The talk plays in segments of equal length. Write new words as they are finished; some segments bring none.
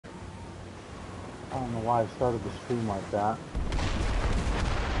I don't know why I started the stream like that.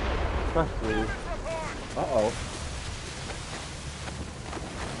 Especially... Uh-oh.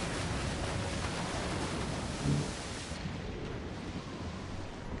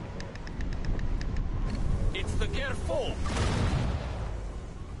 It's the careful.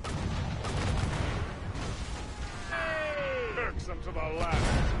 Irksome to the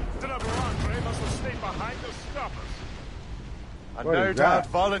last. Andre must have stayed behind to stop us. I What no is doubt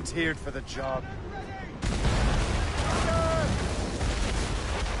that? volunteered for the job.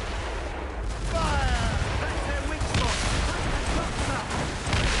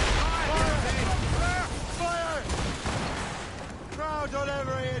 Fire! Crowd on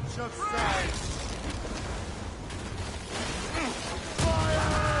every inch of side.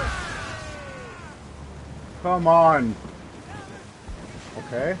 Fire! Come on.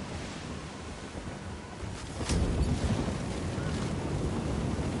 Okay.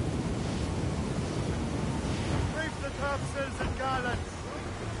 Reef the topsails and gallants.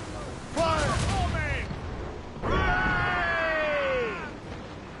 Fire!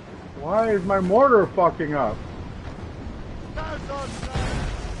 Why is my mortar fucking up? Guards on side.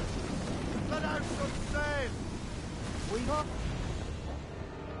 Let out some sail. We got...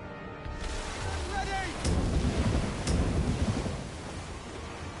 Ready!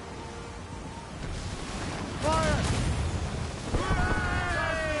 Fire!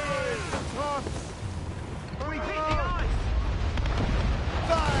 We beat the ice.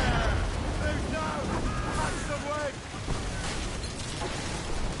 Fire! Move down! Catch some weight!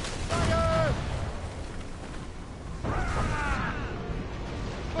 Fire!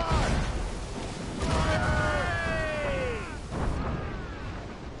 Fire!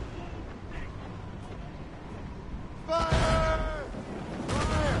 Fire!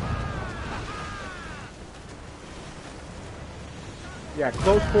 Yeah,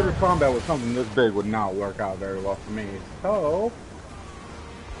 close quarter combat with something this big would not work out very well for me. So,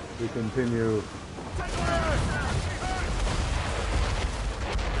 we continue.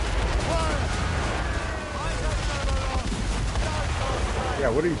 Yeah,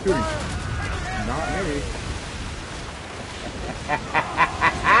 what are you shooting? Not me.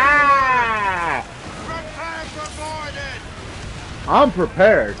 I'm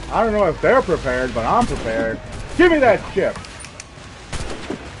prepared. I don't know if they're prepared, but I'm prepared. Give me that ship.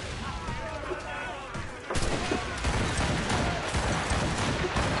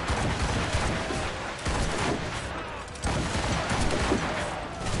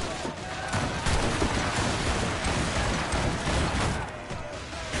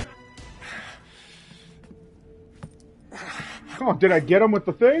 Come on, did I get him with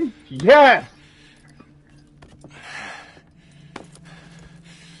the thing? Yes!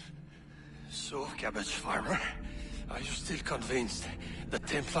 So, cabbage farmer, are you still convinced the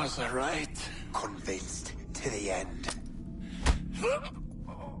Templars are right? Convinced to the end.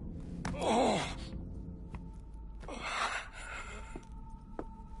 Oh.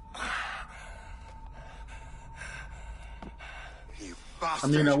 You I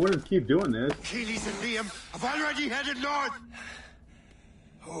bastard! mean, I wouldn't keep doing this. Keeley's and Liam have already headed north!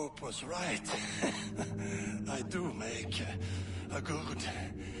 Hope was right. I do make a good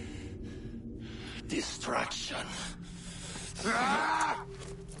distraction. Ah!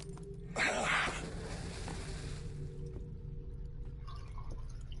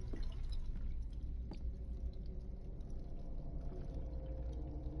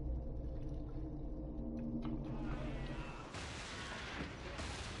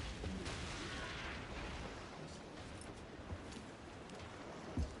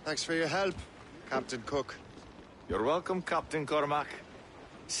 Thanks for your help, Captain Cook. You're welcome, Captain Cormac.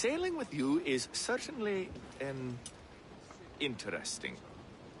 Sailing with you is certainly, interesting.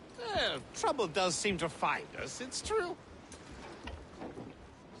 Trouble does seem to find us, it's true.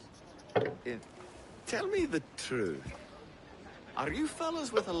 Tell me the truth. Are you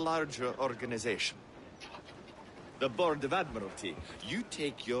fellows with a larger organization? The Board of Admiralty. You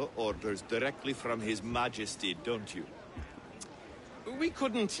take your orders directly from His Majesty, don't you? We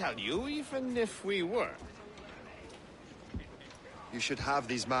couldn't tell you, even if we were. You should have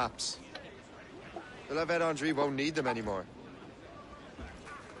these maps. The Levet Andre won't need them anymore.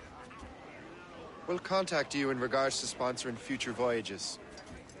 We'll contact you in regards to sponsoring future voyages,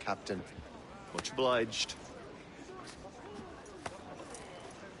 Captain. Much obliged.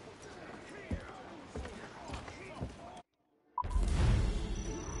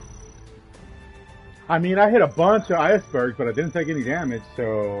 I mean, I hit a bunch of icebergs, but I didn't take any damage,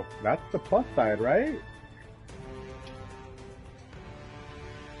 so that's the plus side, right?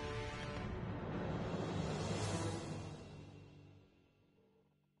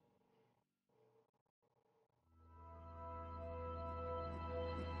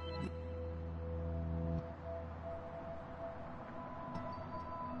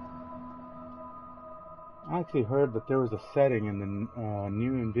 I actually heard that there was a setting in the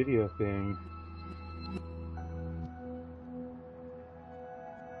new NVIDIA thing.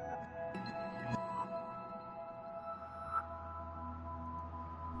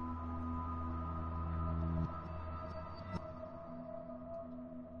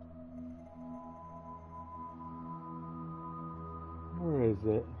 Where is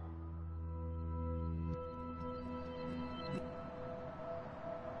it?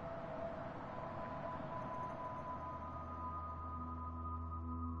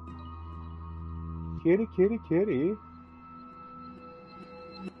 Kitty, kitty, kitty.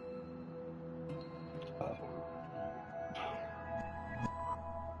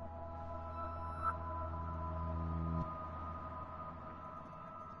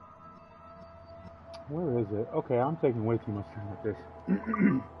 Where is it? Okay, I'm taking way too much time with this.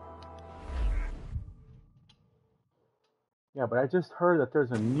 Yeah, but I just heard that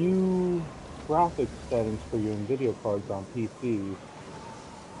there's a new graphics settings for your NVIDIA cards on PC.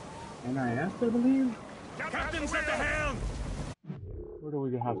 NIS, I believe? Captain's at the helm! Where do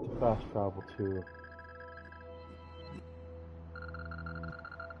we have to fast travel to?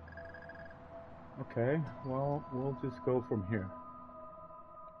 Okay, well, we'll just go from here.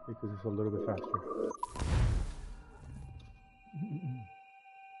 Because it's a little bit faster.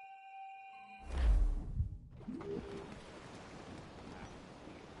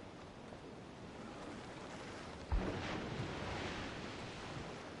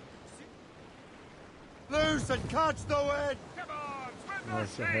 Loose and catch the wind! Come on, swim those North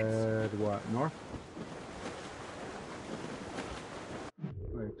sheets! ahead, what, north?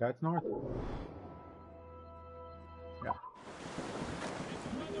 Wait, that's north? Yeah.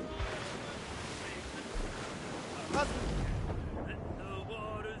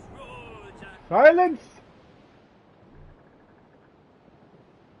 Silence!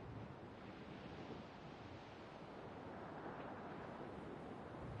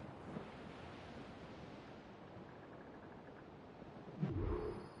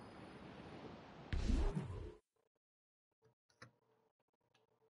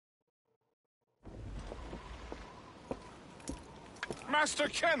 Master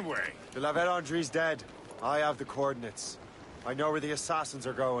Kenway! The La Vérendrye's dead. I have the coordinates. I know where the assassins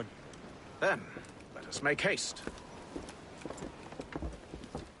are going. Then, let us make haste.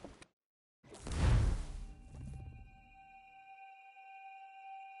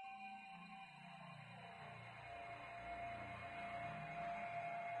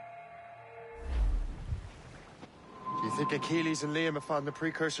 Do you think Achilles and Liam have found the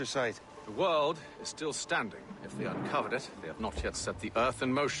precursor site? The world is still standing. If they uncovered it, they have not yet set the Earth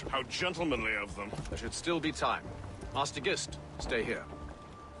in motion. How gentlemanly of them. There should still be time. Master Gist, stay here.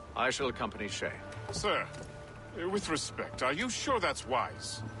 I shall accompany Shay. Sir, with respect, are you sure that's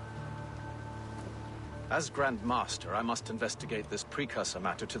wise? As Grand Master, I must investigate this precursor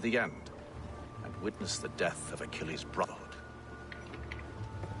matter to the end, and witness the death of Achilles' brotherhood.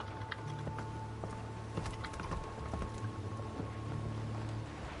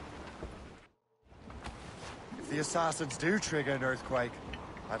 If the assassins do trigger an earthquake,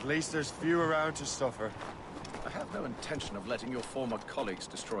 at least there's few around to suffer. I have no intention of letting your former colleagues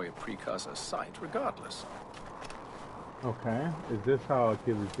destroy a precursor site, regardless. Okay, is this how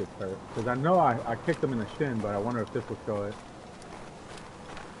Achilles gets hurt? Because I know I kicked him in the shin, but I wonder if this will show it.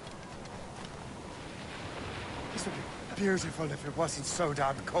 This would be beautiful if it wasn't so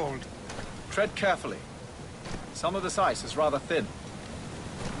damn cold. Tread carefully. Some of this ice is rather thin.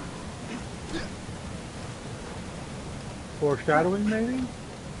 Foreshadowing, maybe?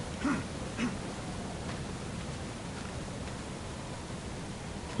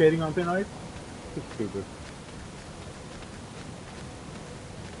 Skating on thin ice? It's stupid.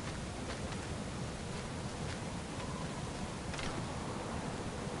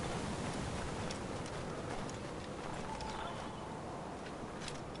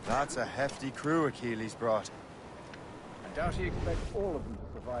 That's a hefty crew Achilles brought. I doubt he expects all of them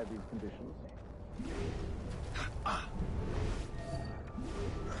to survive these conditions.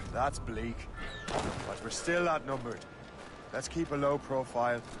 That's bleak. But we're still outnumbered. Let's keep a low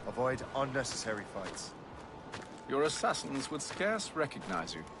profile, avoid unnecessary fights. Your assassins would scarce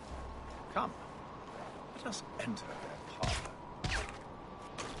recognize you. Come, let us enter their parlor.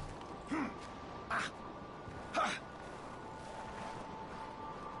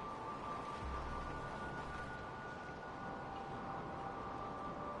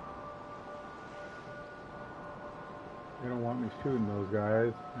 They don't want me shooting those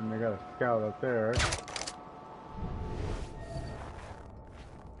guys, and they got a scout up there.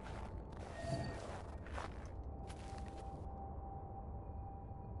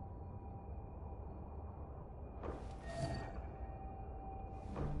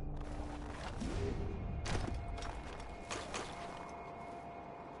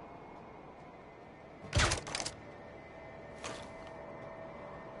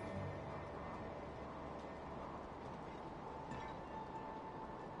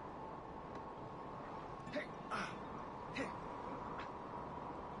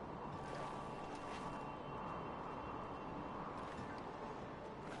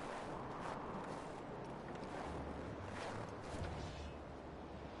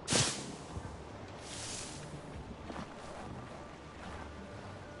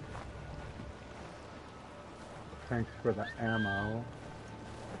 Thanks for the ammo.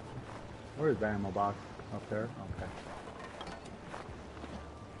 Where is the ammo box? Up there? Okay.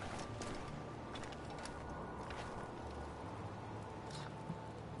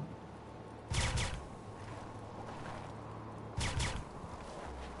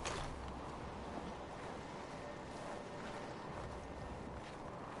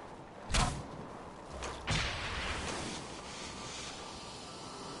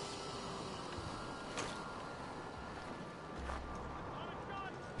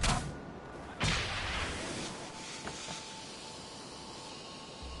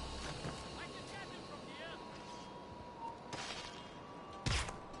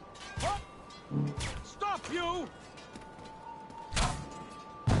 Stop you!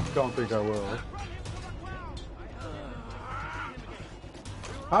 Don't think I will.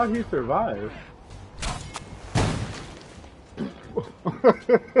 How'd he survive?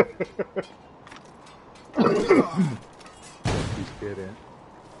 He's kidding.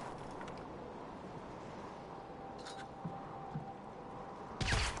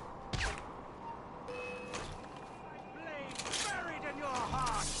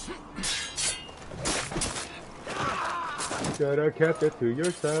 Should've kept it to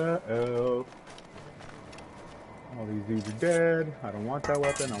yourself. All these dudes are dead. I don't want that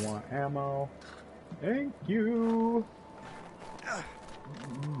weapon. I want ammo. Thank you.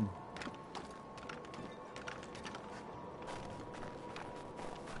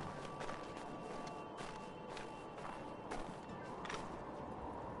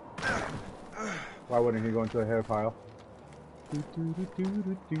 Why wouldn't he go into a hair pile?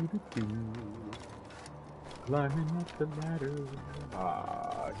 Climbing up the ladder.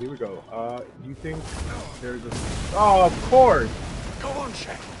 Here we go. Do you think there's a... Oh, of course! Go on,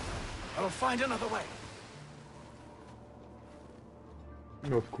 Shay. I'll find another way.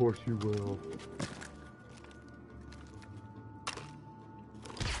 Of course you will.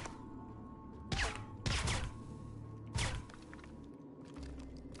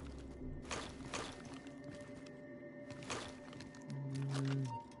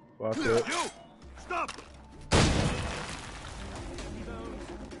 Fuck it. You! Stop!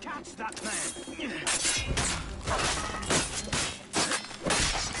 Catch that man!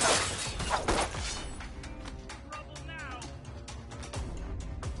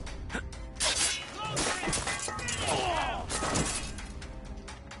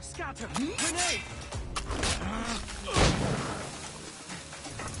 Scatter! Grenade!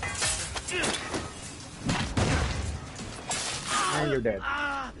 And you're dead.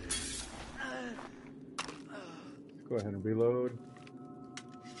 Go ahead and reload.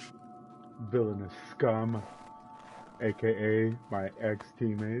 Villainous scum, aka my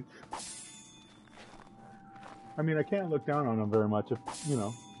ex-teammates. I mean, I can't look down on them very much if, you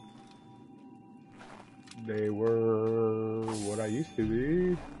know, they were what I used to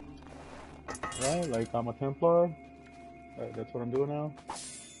be. Right? Like, I'm a Templar. That's what I'm doing now.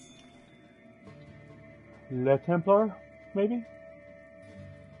 Le Templar, maybe?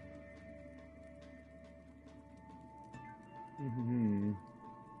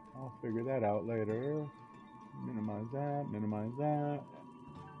 I'll figure that out later. Minimize that, minimize that.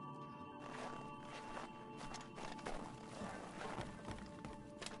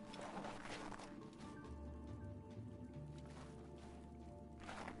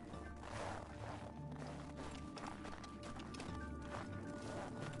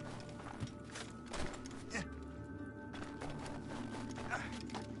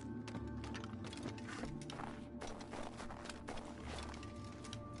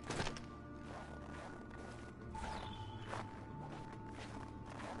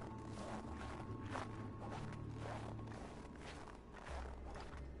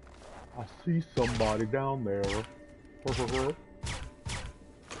 I see somebody down there.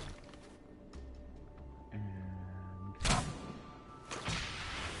 And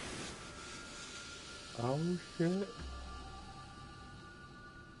oh shit.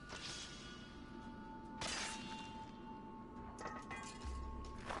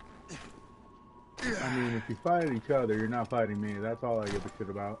 I mean, if you fight each other, you're not fighting me. That's all I give a shit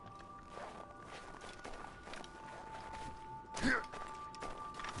about.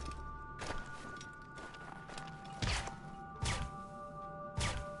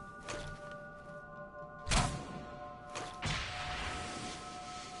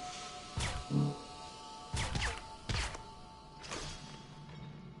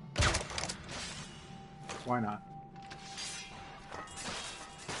 Why not?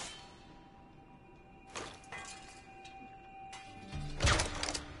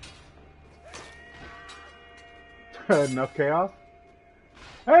 Enough chaos?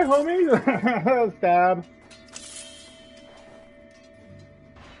 Hey, homie! Stab.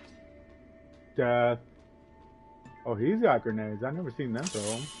 Death. Oh, he's got grenades. I've never seen them throw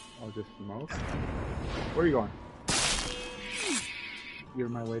them. Oh, just smoke. Where are you going? You're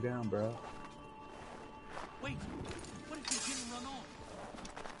my way down, bro. Wait! What if he didn't run off?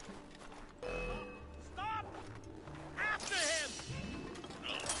 Stop! After him!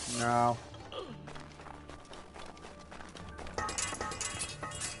 No.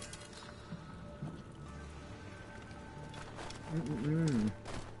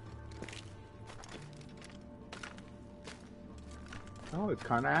 Oh, it's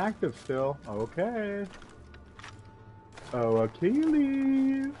kind of active still. Okay. Oh,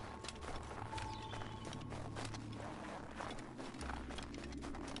 Achilles.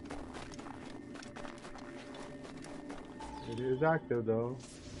 It is active though.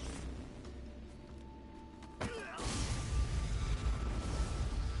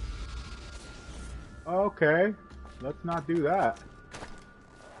 Okay. Let's not do that.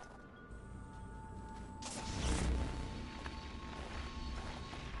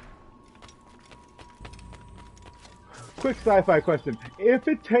 Quick sci-fi question. If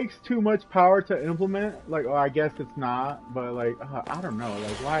it takes too much power to implement, like, oh, I guess it's not, but like, I don't know,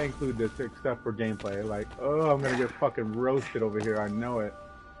 like, why include this except for gameplay? Like, oh, I'm gonna get fucking roasted over here, I know it.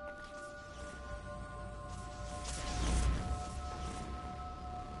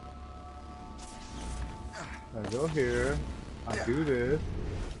 I go here, I do this,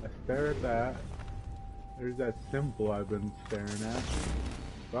 I stare at that. There's that symbol I've been staring at.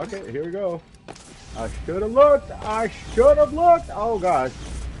 Fuck it, here we go. I should have looked! I should have looked! Oh gosh.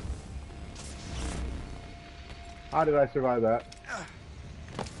 How did I survive that?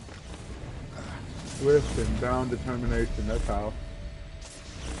 Swift and bound determination, that's how.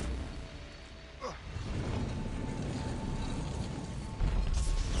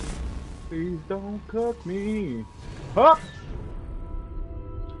 Please don't cook me. Huh!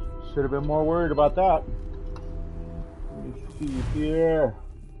 Should have been more worried about that. Let me see here.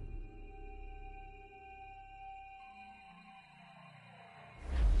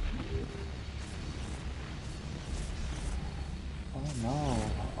 Oh no.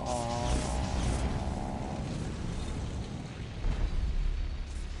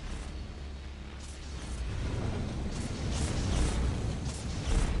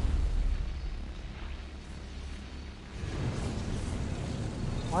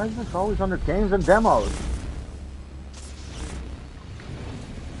 Why is this always under games and demos?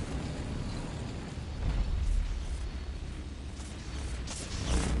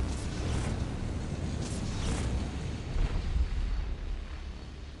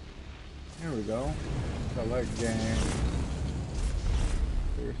 Here we go. Select game.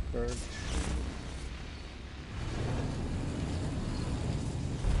 Clear search.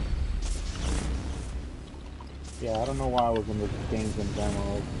 Yeah, I don't know why I was in the games and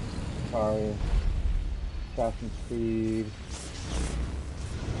demos. Sorry. Assassin's Creed.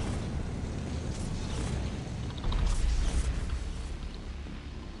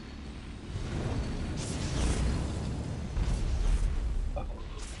 Oh,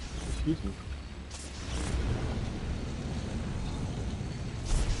 excuse me.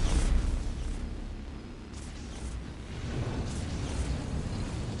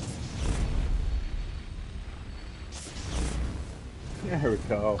 There we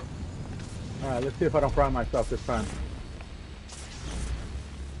go. Alright, let's see if I don't fry myself this time.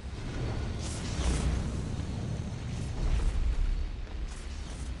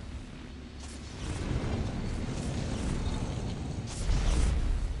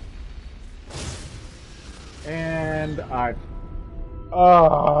 And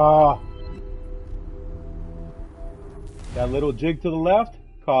that little jig to the left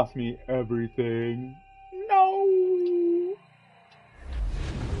cost me everything. No!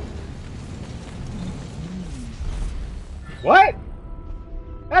 What?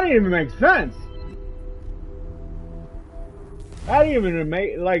 That didn't even make sense. That didn't even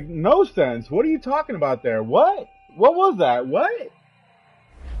make, like, no sense. What are you talking about there? What? What was that? What?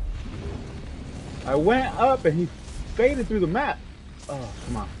 I went up and he faded through the map. Oh,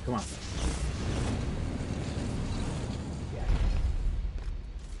 come on, come on. Yes.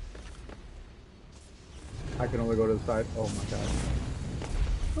 I can only go to the side. Oh my god.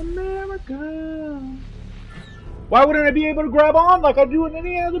 America. Why wouldn't I be able to grab on like I do in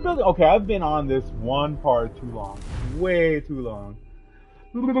any other building? Okay, I've been on this one part too long. Way too long.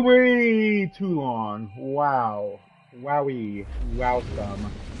 Way too long. Wow. Wowie. Wowsome.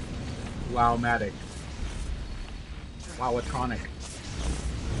 Wowmatic. Wowatronic.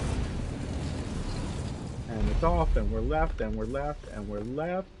 And it's off, and we're left, and we're left, and we're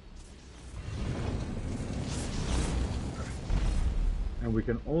left. And we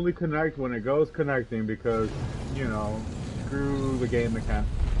can only connect when it goes connecting because, you know, screw the game mechanic.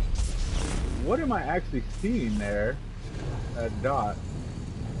 What am I actually seeing there? A dot.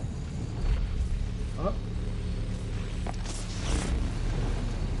 Oh.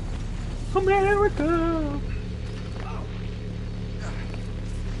 America!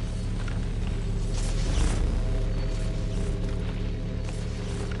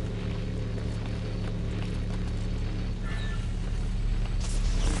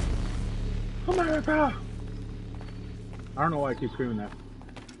 America! I don't know why I keep screaming that.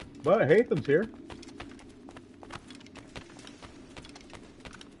 But Hatham's here.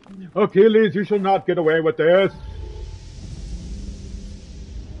 Achilles, you shall not get away with this.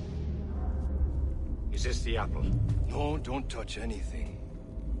 Is this the apple? No, don't touch anything.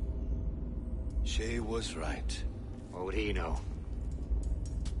 Shay was right. What would he know?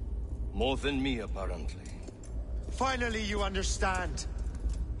 More than me, apparently. Finally, you understand.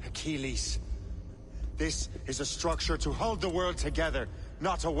 Achilles. This is a structure to hold the world together,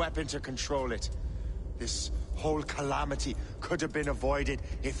 not a weapon to control it. This whole calamity could have been avoided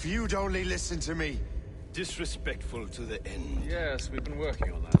if you'd only listened to me. Disrespectful to the end. Yes, we've been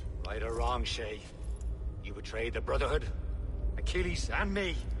working on that. Right or wrong, Shay? You betrayed the Brotherhood, Achilles, and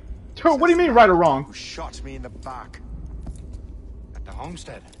me. What do you mean, right or wrong? Who shot me in the back. At the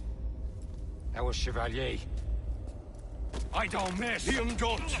homestead. That was Chevalier. I don't miss. Liam,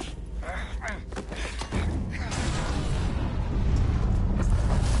 don't.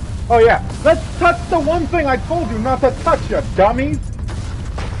 Oh yeah, let's touch the one thing I told you not to touch, you dummies!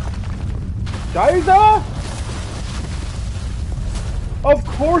 Shiza? Of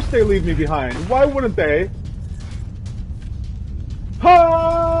course they leave me behind. Why wouldn't they?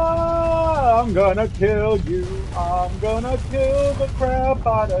 Ah, I'm gonna kill you. I'm gonna kill the crap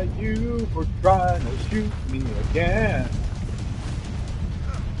out of you for trying to shoot me again.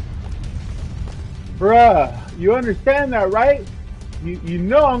 Bruh, you understand that, right? You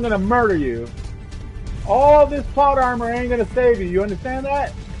know I'm gonna murder you. All this plot armor ain't gonna save you. You understand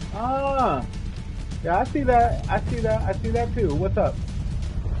that? Ah. Yeah, I see that. I see that. I see that too. What's up?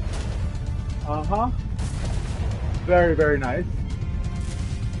 Uh-huh. Very, very nice.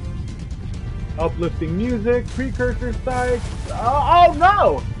 Uplifting music, precursor sites. Oh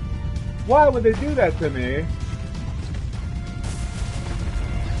no! Why would they do that to me?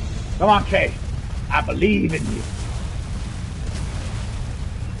 Come on, Kay. I believe in you.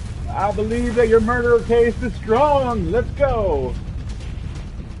 I believe that your murder case is strong. Let's go.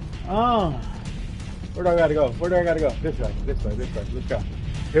 Where do I gotta go? Where do I gotta go? This way, this way, this way. Let's go.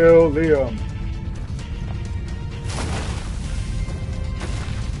 Kill Liam.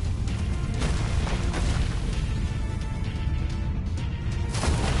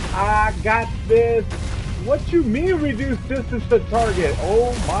 I got this. What you mean reduce distance to target?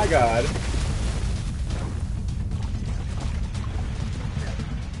 Oh my god.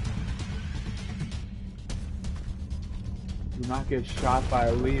 Do not get shot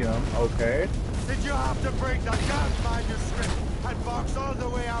by Liam, okay. Did you have to bring the gas manuscript and box all the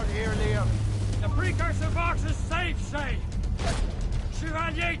way out here, Liam? The precursor box is safe, Shay.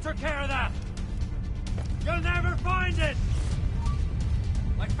 Chevalier took care of that. You'll never find it.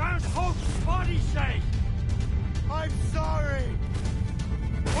 I found Hope's body, Shay. I'm sorry.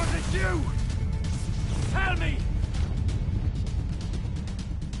 Was it you? Tell me.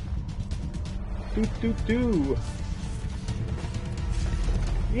 Do.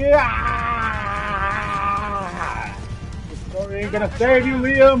 Yeah! The story ain't gonna save you,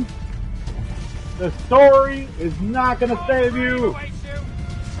 Liam. The story is not gonna save you.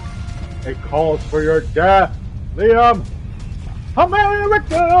 It calls for your death, Liam.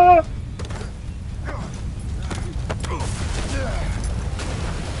 America!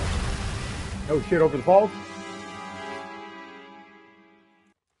 Oh shit, over the falls.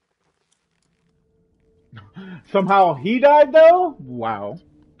 Somehow he died though? Wow.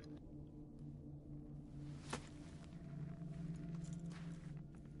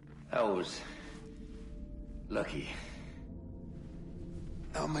 That was lucky.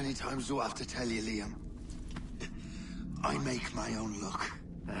 How many times do I have to tell you, Liam? I make my own luck.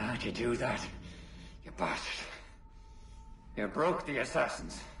 How'd you do that, you bastard? You broke the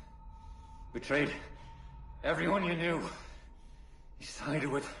Assassins. Betrayed everyone you knew. You sided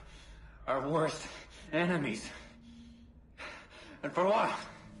with our worst enemies. And for what?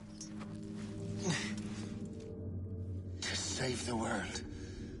 To save the world.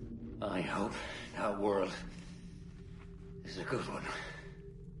 I hope that world is a good one.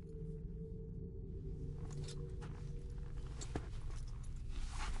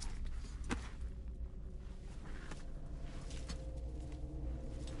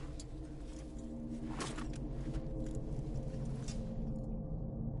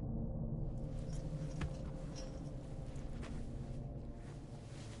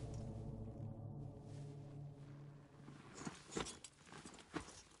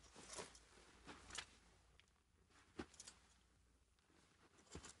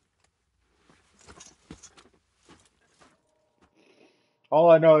 All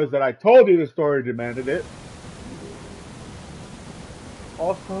I know is that I told you the story demanded it.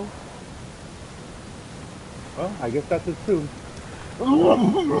 Also, well, I guess that's assumed.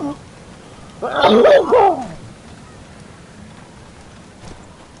 And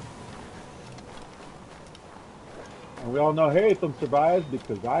we all know Hatham survives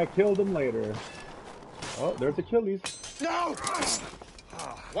because I killed him later. Oh, there's Achilles. No!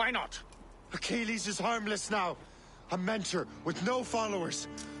 Why not? Achilles is harmless now. A mentor with no followers.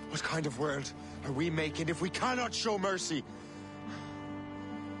 What kind of world are we making if we cannot show mercy?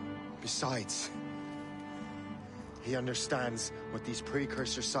 Besides, he understands what these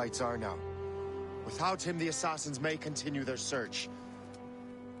precursor sites are now. Without him, the Assassins may continue their search.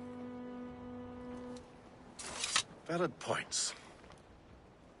 Valid points.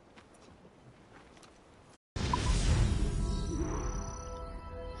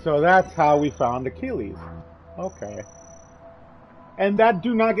 So that's how we found Achilles. Okay. And that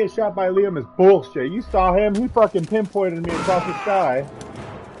do not get shot by Liam is bullshit. You saw him, he fucking pinpointed me across the sky.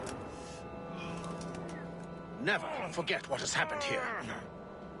 Never forget what has happened here.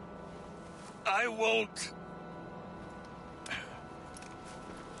 I won't.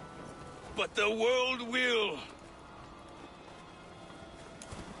 But the world will.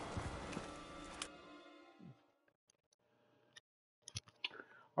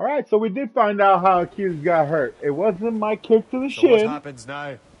 Alright, so we did find out how Achilles got hurt. It wasn't my kick to the So what shin. happens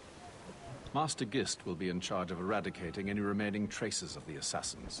now? Master Gist will be in charge of eradicating any remaining traces of the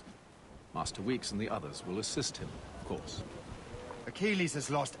Assassins. Master Weeks and the others will assist him, of course. Achilles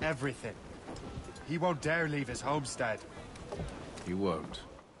has lost everything. He won't dare leave his homestead. He won't.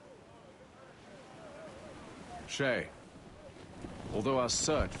 Shay, although our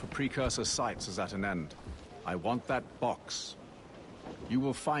search for precursor sites is at an end, I want that box. You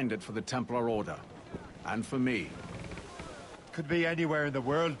will find it for the Templar Order, and for me. Could be anywhere in the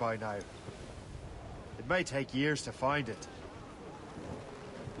world by now. It may take years to find it.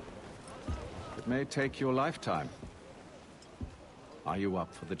 It may take your lifetime. Are you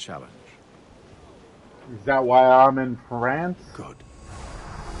up for the challenge? Is that why I'm in France? Good.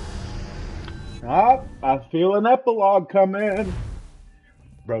 Ah, I feel an epilogue coming.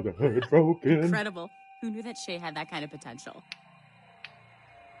 Brotherhood broken. Incredible. Who knew that Shay had that kind of potential?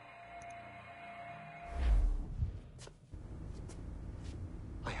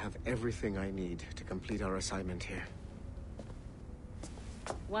 I have everything I need to complete our assignment here.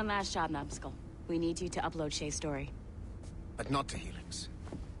 One last job, Numbskull. We need you to upload Shay's story. But not to Helix.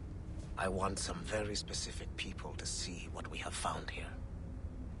 I want some very specific people to see what we have found here.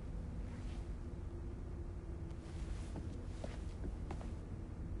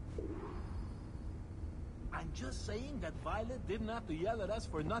 I'm just saying that Violet didn't have to yell at us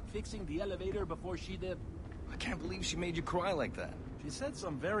for not fixing the elevator before she did. I can't believe she made you cry like that. She said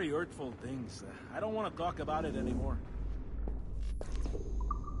some very hurtful things. I don't want to talk about it anymore.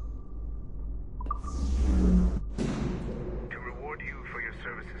 To reward you for your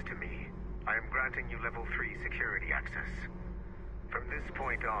services to me, I am granting you level 3 security access. From this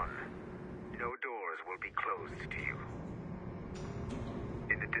point on, no doors will be closed to you.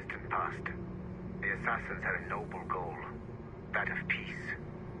 In the distant past, the Assassins had a noble goal, that of peace.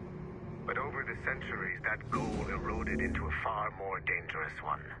 But over the centuries, that goal eroded into a far more dangerous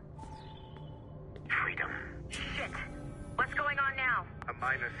one. Freedom. Shit. What's going on now? A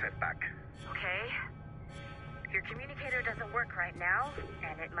minor setback. Okay. Your communicator doesn't work right now,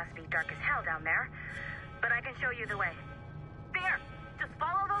 and it must be dark as hell down there. But I can show you the way. There! Just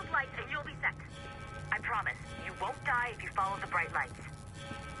follow those lights and you'll be set. I promise, you won't die if you follow the bright lights.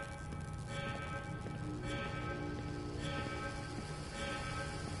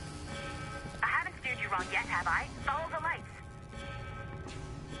 I haven't steered you wrong yet, have I? Follow the lights.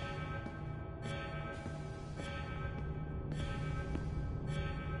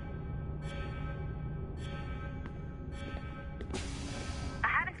 I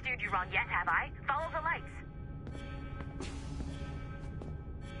haven't steered you wrong yet, have I? Follow the lights.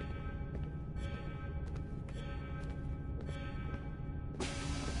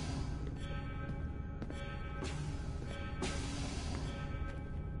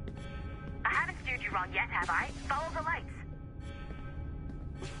 you wrong yet, have I? Follow the lights.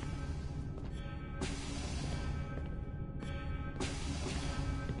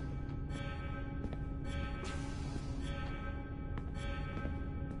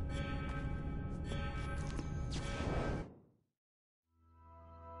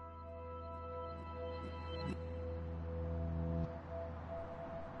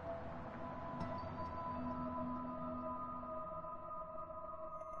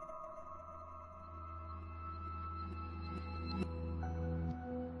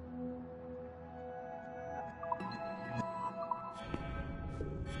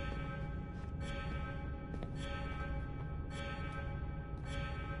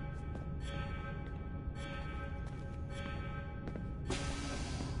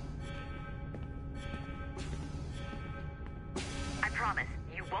 I promise,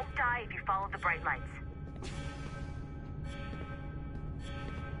 you won't die if you follow the bright lights.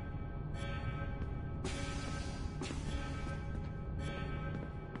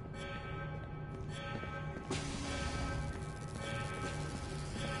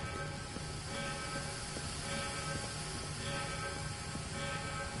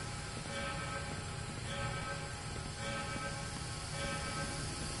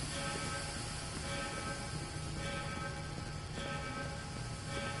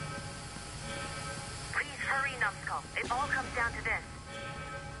 It all comes down to this.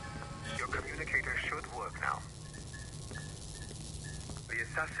 Your communicator should work now. The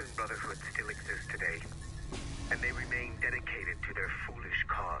Assassin Brotherhood still exists today, and they remain dedicated to their foolish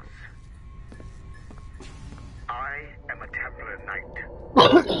cause. I am a Templar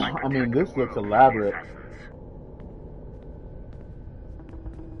Knight. I mean, this looks elaborate.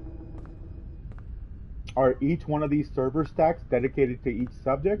 Are each one of these server stacks dedicated to each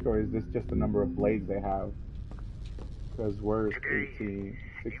subject, or is this just the number of blades they have? Because we're 18,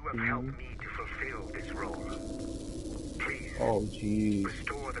 16. You have helped me to fulfill this role. Please, oh, jeez.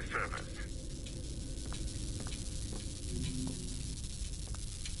 restore the servers.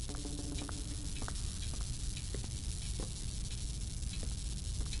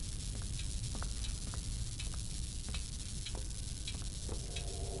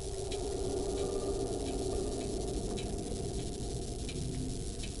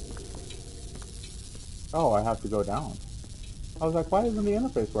 Oh, I have to go down. I was like, why isn't the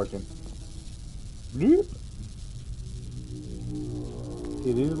interface working? Bloop.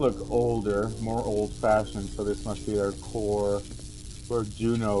 See, these look older, more old-fashioned, so this must be their core, where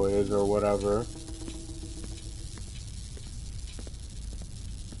Juno is, or whatever.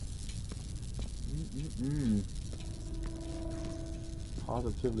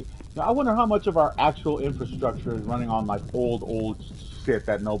 Positively. Now, I wonder how much of our actual infrastructure is running on, like, old shit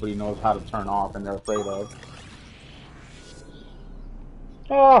that nobody knows how to turn off and they're afraid of.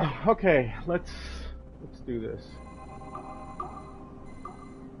 Oh, okay, let's do this.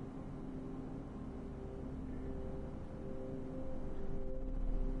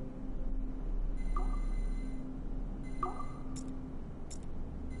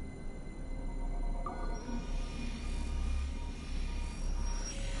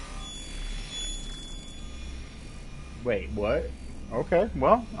 Wait, what? Okay,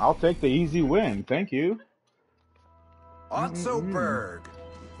 well, I'll take the easy win. Thank you. Otso Berg,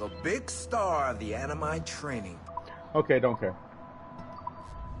 the big star of the Animide training. Okay, don't care.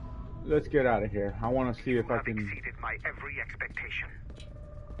 Let's get out of here. I want to see if I can... You have exceeded my every expectation.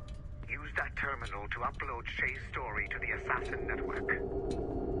 Use that terminal to upload Shay's story to the Assassin network.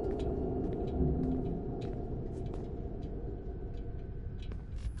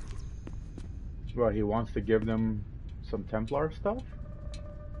 Well, he wants to give them some Templar stuff?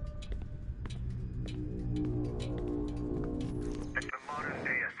 The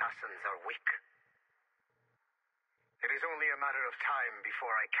modern-day assassins are weak. It is only a matter of time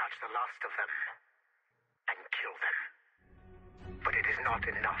before I catch the last of them and kill them. But it is not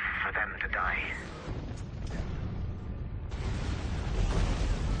enough for them to die.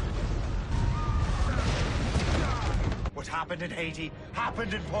 What happened in Haiti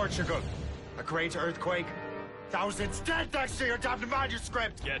happened in Portugal. A great earthquake. Thousands dead thanks to your damned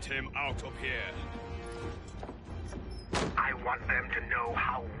manuscript! Get him out of here. I want them to know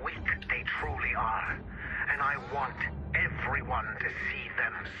how weak they truly are. And I want everyone to see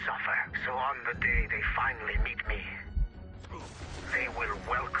them suffer. So on the day they finally meet me, they will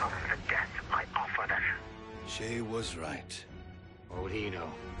welcome the death I offer them. Shay was right. What would he know?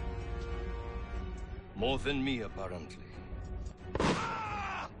 More than me, apparently.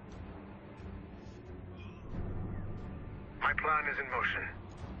 My plan is in motion.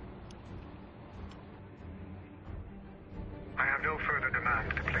 I have no further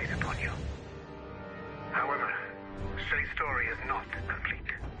demands to place upon you. Shay's story is not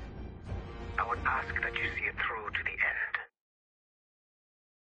complete. I would ask that you see it through to the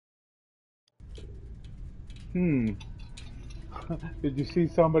end. Did you see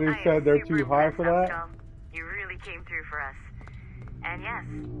somebody said they're too high for that? Skull. You really came through for us. And yes,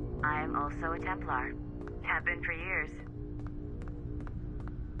 I am also a Templar. Have been for years.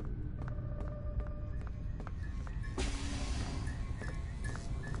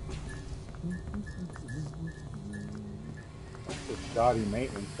 This shoddy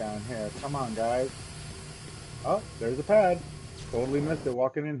maintenance down here. Come on, guys. Oh, there's a pad. Totally missed it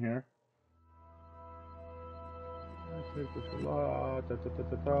walking in here. Take this a lot.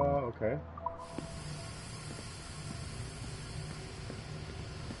 Okay.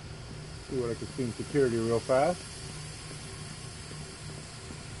 See what I can see in security real fast.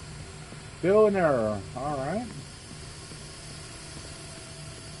 Still an error. Alright.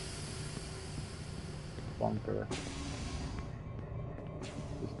 Bunker.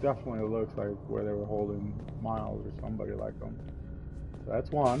 This definitely looks like where they were holding Miles or somebody like them. So that's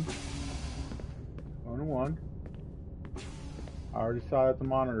one. 1 and 1. I already saw that the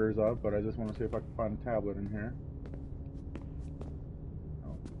monitor's up, but I just want to see if I can find a tablet in here.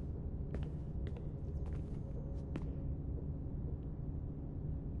 No.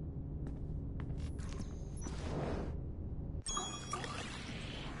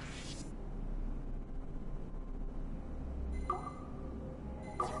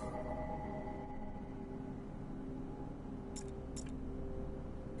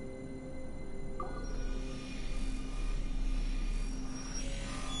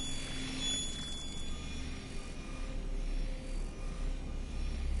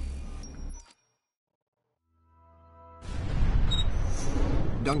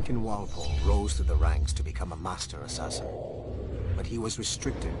 Duncan Walpole rose through the ranks to become a master assassin. But he was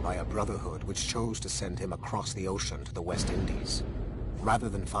restricted by a brotherhood which chose to send him across the ocean to the West Indies, rather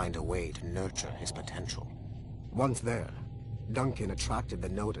than find a way to nurture his potential. Once there, Duncan attracted the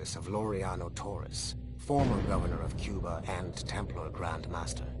notice of Laureano Torres, former governor of Cuba and Templar Grand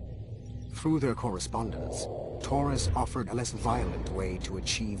Master. Through their correspondence, Torres offered a less violent way to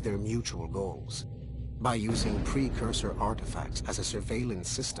achieve their mutual goals, by using precursor artifacts as a surveillance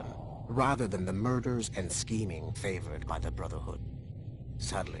system, rather than the murders and scheming favored by the Brotherhood.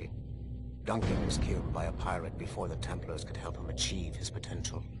 Sadly, Duncan was killed by a pirate before the Templars could help him achieve his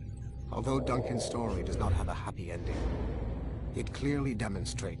potential. Although Duncan's story does not have a happy ending, it clearly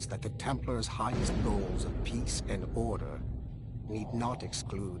demonstrates that the Templars' highest goals of peace and order need not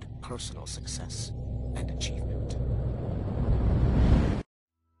exclude personal success and achievement.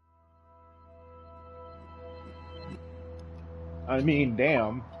 I mean,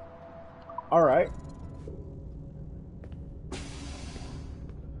 damn. Alright.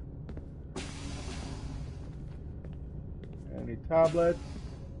 Any tablets?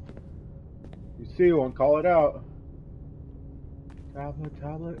 You see one, call it out. Tablet,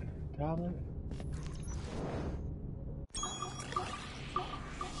 tablet, tablet.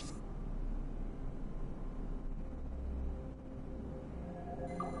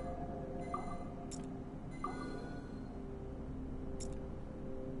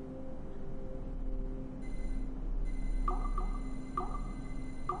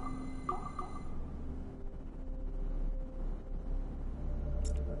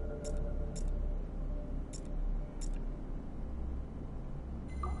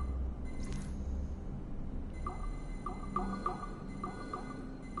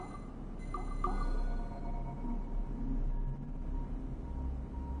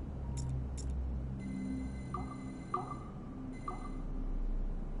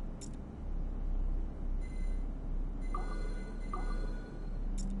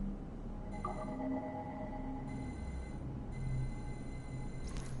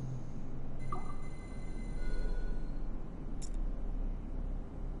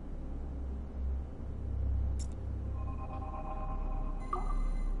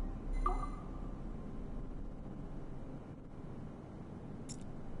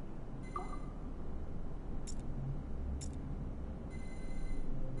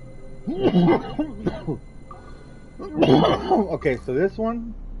 Okay, so this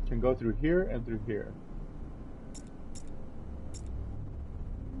one can go through here and through here.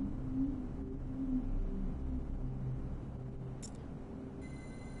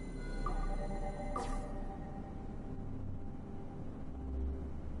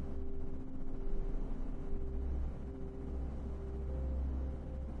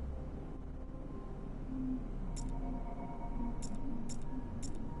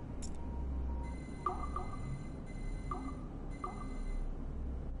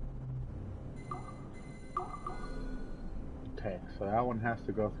 Okay, so that one has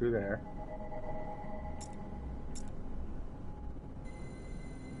to go through there.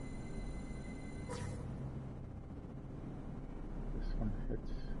 This one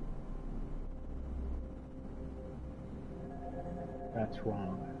hits. That's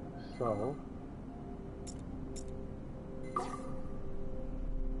wrong. So,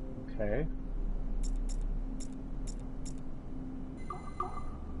 okay.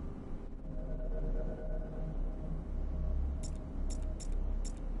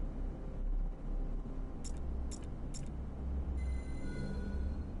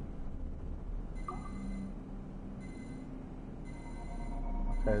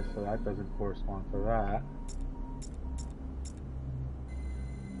 Okay, so that doesn't correspond to that.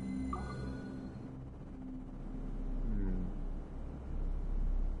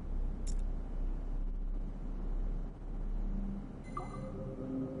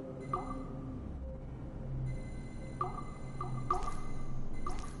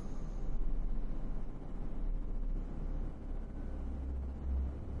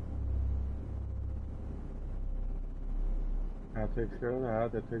 That takes care of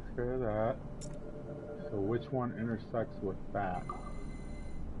that, that takes care of that. So which one intersects with that?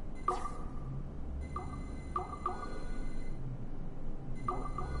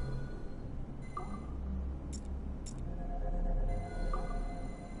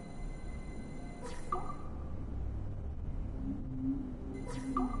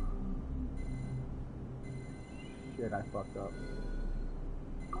 Shit, I fucked up.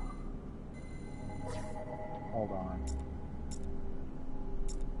 Hold on.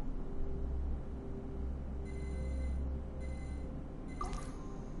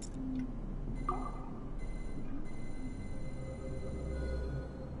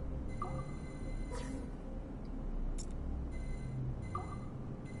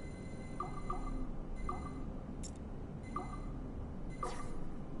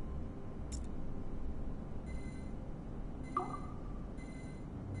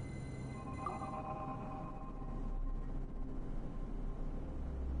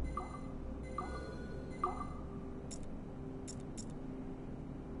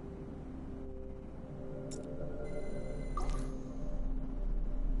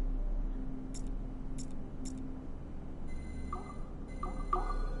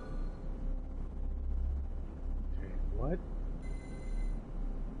 What?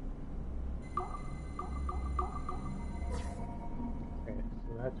 Okay,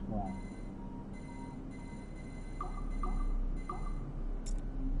 so that's wrong.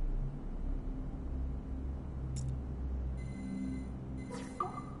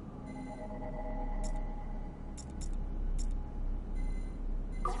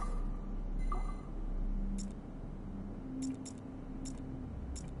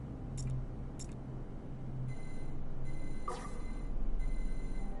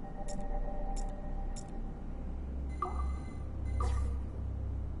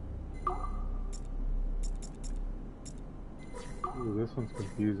 Ooh, this one's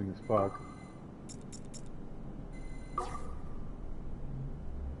confusing as fuck.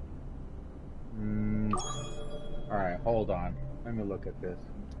 Alright, hold on. Let me look at this.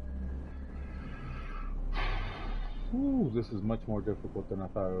 Ooh, this is much more difficult than I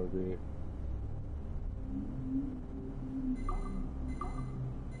thought it would be.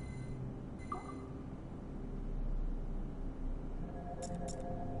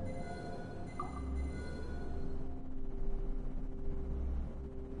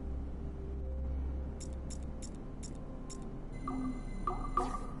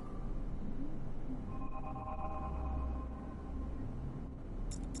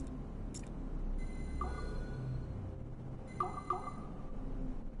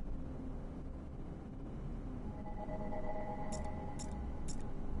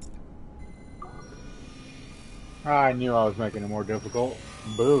 I knew I was making it more difficult.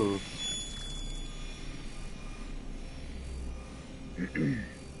 Boo.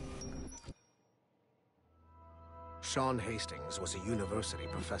 Sean Hastings was a university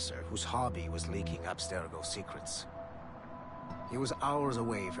professor whose hobby was leaking Abstergo secrets. He was hours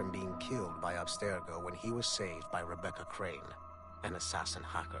away from being killed by Abstergo when he was saved by Rebecca Crane, an assassin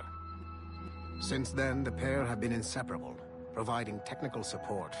hacker. Since then, the pair have been inseparable, providing technical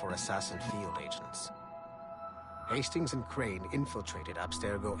support for assassin field agents. Hastings and Crane infiltrated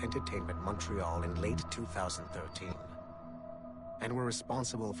Abstergo Entertainment Montreal in late 2013, and were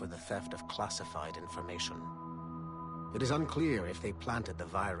responsible for the theft of classified information. It is unclear if they planted the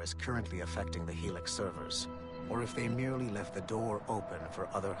virus currently affecting the Helix servers, or if they merely left the door open for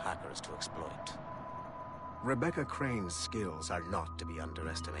other hackers to exploit. Rebecca Crane's skills are not to be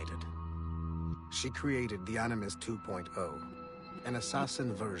underestimated. She created the Animus 2.0, an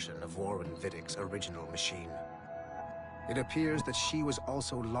assassin version of Warren Vidick's original machine. It appears that she was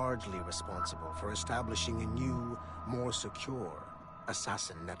also largely responsible for establishing a new, more secure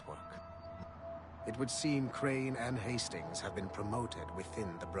assassin network. It would seem Crane and Hastings have been promoted within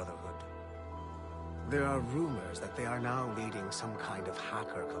the Brotherhood. There are rumors that they are now leading some kind of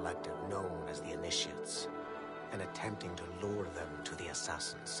hacker collective known as the Initiates, and attempting to lure them to the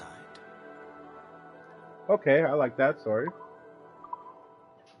assassin side. Okay, I like that story.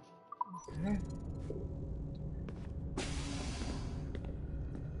 Okay.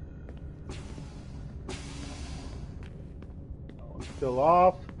 Still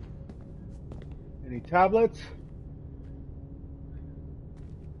off. Any tablets?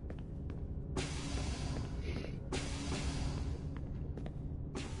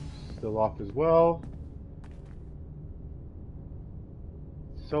 Still off as well.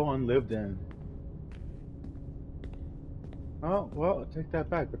 So unlived in. Oh, well, I'll take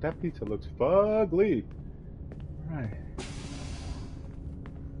that back, but that pizza looks fugly. Alright.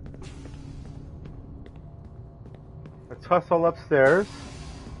 Let's hustle upstairs.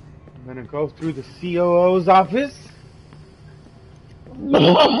 I'm gonna go through the COO's office. There's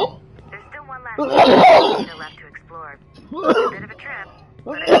still one last data left to explore. It's a bit of a trip,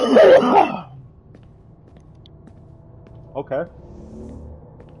 but Okay.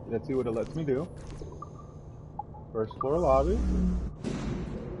 Let's see what it lets me do. First floor lobby.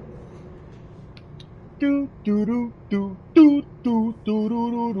 Do do do do do do do do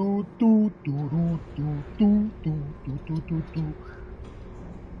do do do do do do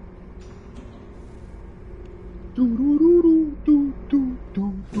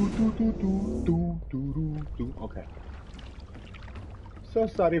do do do do. Okay. So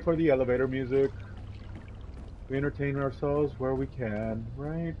sorry for the elevator music. We entertain ourselves where we can,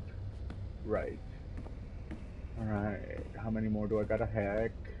 right? Right. Alright. How many more do I gotta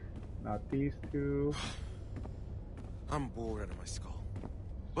hack? Not these two. I'm bored out of my skull.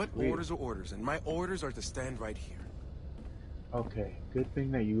 But Sweet. orders are orders, and my orders are to stand right here. Okay, good thing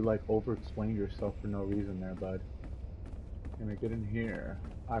that you like over-explained yourself for no reason there, bud. Can I get in here?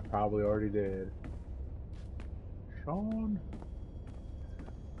 I probably already did. Sean?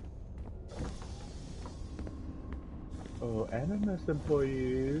 Oh, Animus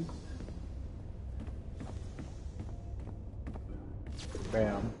employees.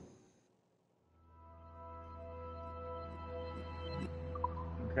 Bam.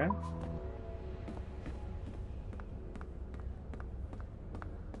 Okay.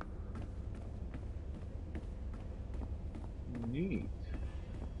 Neat.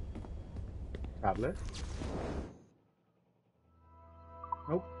 Tablet.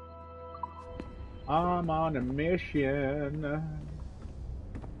 Nope. I'm on a mission.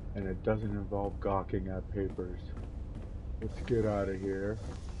 And it doesn't involve gawking at papers. Let's get out of here.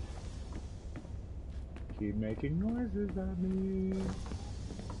 Keep making noises at me.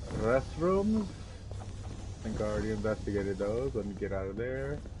 Restrooms. I think I already investigated those. Let me get out of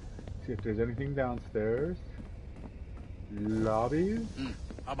there. See if there's anything downstairs. Lobbies.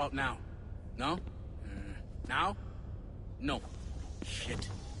 How about now? No? Now? No. Shit.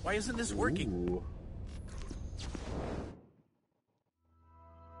 Why isn't this working? Ooh.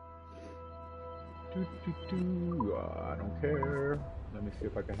 I don't care. Let me see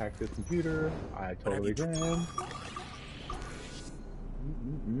if I can hack this computer. I totally can. Let's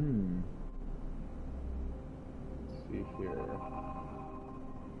see here.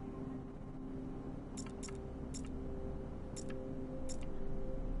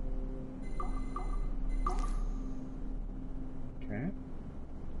 Okay.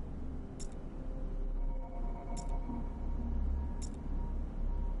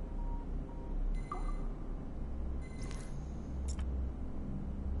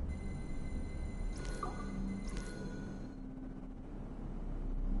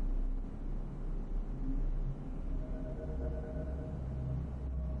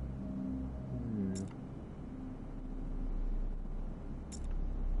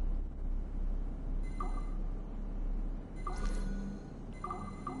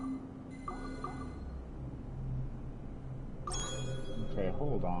 Okay,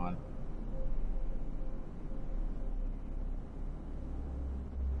 hold on.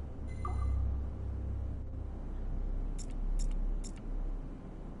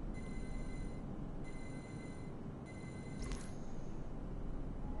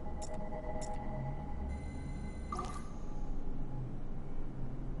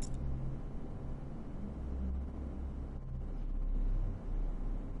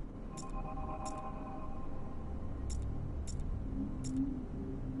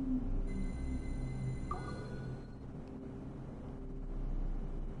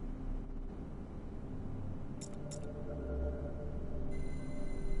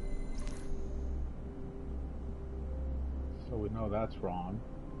 that's wrong.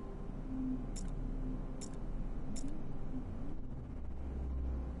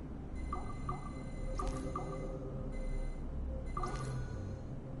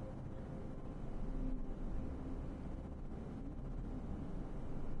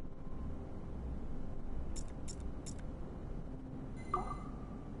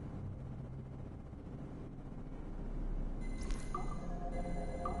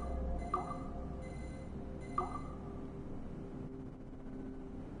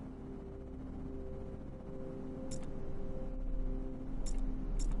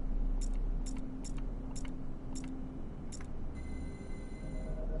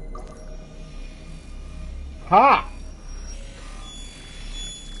 Ha!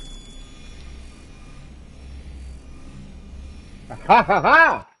 Ha ha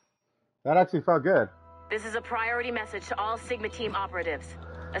ha! That actually felt good. This is a priority message to all Sigma Team operatives.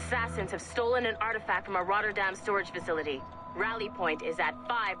 Assassins have stolen an artifact from a Rotterdam storage facility. Rally point is at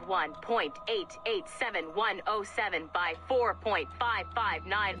 51.887107 by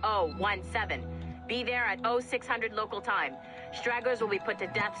 4.559017. Be there at 0600 local time. Stragglers will be put to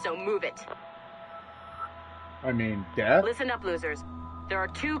death, so move it. I mean, death? Listen up, losers. There are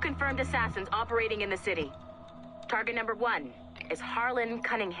 2 confirmed assassins operating in the city. Target number 1 is Harlan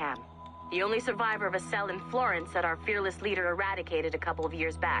Cunningham, the only survivor of a cell in Florence that our fearless leader eradicated a couple of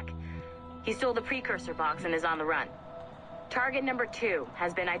years back. He stole the precursor box and is on the run. Target number 2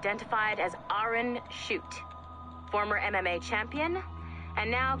 has been identified as Aaron Shoot, former MMA champion,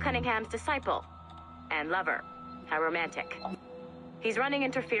 and now Cunningham's disciple and lover. How romantic. He's running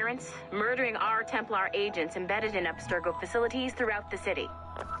interference, murdering our Templar agents embedded in Abstergo facilities throughout the city.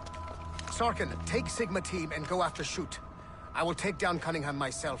 Sorkin, take Sigma Team and go after Shoot. I will take down Cunningham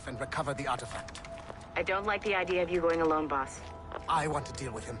myself and recover the artifact. I don't like the idea of you going alone, boss. I want to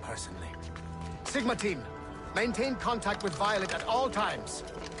deal with him personally. Sigma Team, maintain contact with Violet at all times.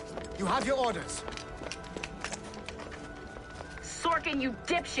 You have your orders. Sorkin, you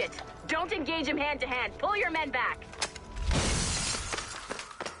dipshit! Don't engage him hand-to-hand. Pull your men back.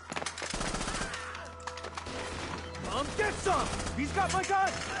 Get some! He's got my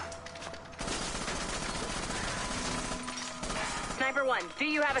gun! Sniper 1, do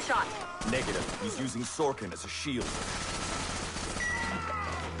you have a shot? Negative. He's using Sorkin as a shield.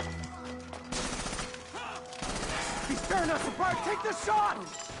 He's tearing us apart! Take the shot!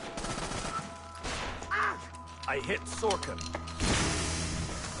 I hit Sorkin.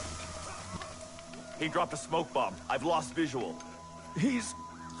 He dropped a smoke bomb. I've lost visual. He's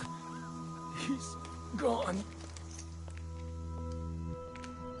gone.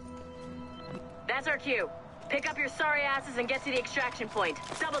 That's our cue. Pick up your sorry asses and get to the extraction point.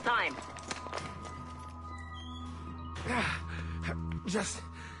 Double time. Just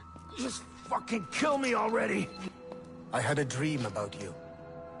fucking kill me already. I had a dream about you.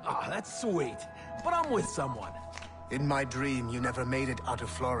 Ah, that's sweet. But I'm with someone. In my dream, you never made it out of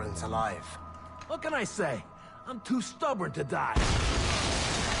Florence alive. What can I say? I'm too stubborn to die.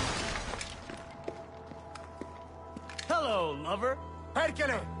 Hello, lover.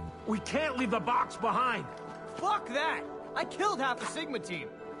 Perkele! We can't leave the box behind. Fuck that! I killed half the Sigma team.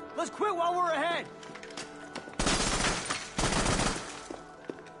 Let's quit while we're ahead.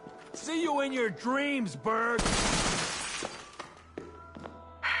 See you in your dreams, Berg.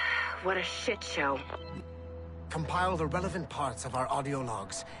 What a shit show. Compile the relevant parts of our audio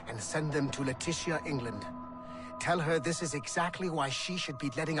logs and send them to Letitia, England. Tell her this is exactly why she should be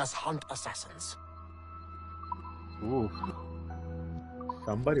letting us hunt assassins. Ooh.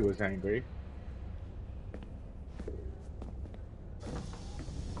 Somebody was angry.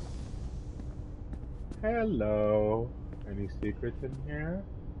 Hello. Any secrets in here?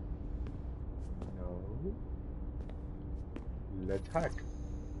 No. Let's hack.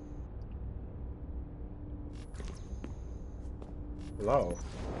 Hello.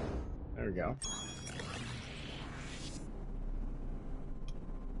 There we go.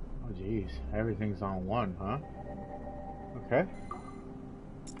 Oh jeez, everything's on 1, huh? Okay.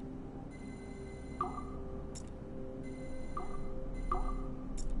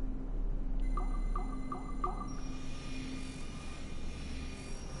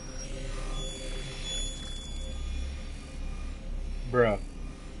 Bruh.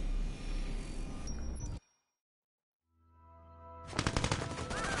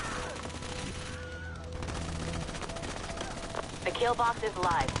 The kill box is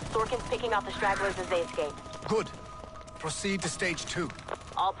live. Sorkin's picking off the stragglers as they escape. Good. Proceed to stage 2.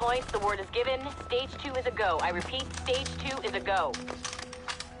 All points, the word is given. Stage 2 is a go. I repeat, stage 2 is a go.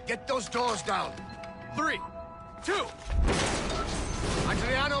 Get those doors down. 3, 2.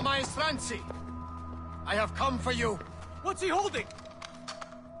 Adriano Maestranzi, I have come for you. What's he holding?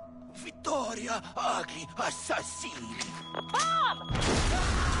 Vittoria agli assassini. Bomb!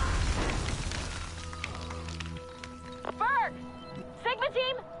 Berg! Sigma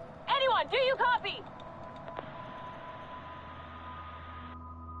team? Anyone, do you copy?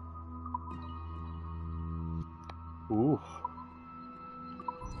 Oof.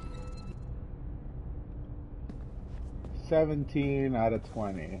 17 out of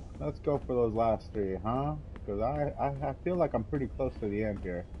 20. Let's go for those last three, huh? Because I feel like I'm pretty close to the end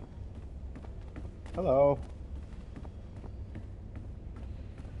here. Hello.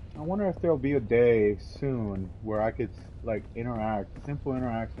 I wonder if there'll be a day soon where I could like interact, simple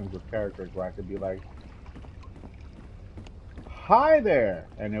interactions with characters where I could be like, hi there,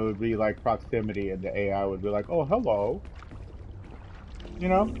 and it would be like proximity, and the AI would be like, oh, hello. You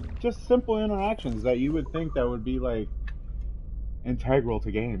know, just simple interactions that you would think that would be like integral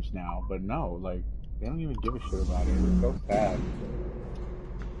to games now, but no, like they don't even give a shit about it. It's so sad.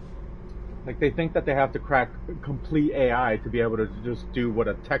 Like they think that they have to crack complete AI to be able to just do what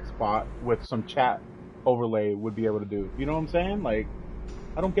a text bot with some chat overlay would be able to do. You know what I'm saying? Like,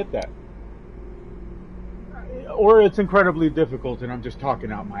 I don't get that. Or it's incredibly difficult and I'm just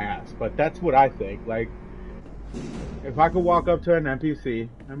talking out my ass. But that's what I think. Like, if I could walk up to an NPC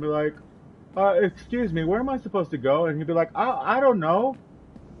and be like, excuse me, where am I supposed to go? And he'd be like, I don't know.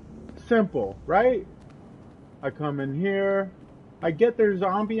 Simple, right? I come in here. I get there's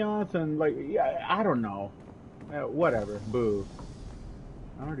ambiance and like, yeah, I don't know. Whatever. Boo.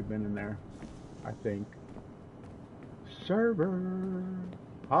 I've already been in there, I think. Server.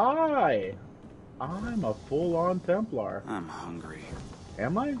 Hi. I'm a full-on Templar. I'm hungry.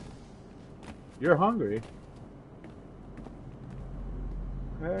 Am I? You're hungry.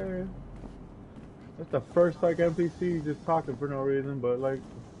 Okay. That's the first like NPC just talking for no reason, but like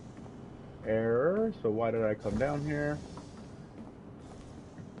error. So why did I come down here?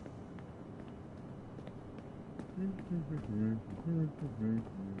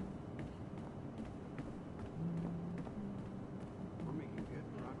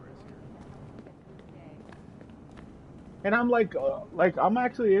 And I'm like I'm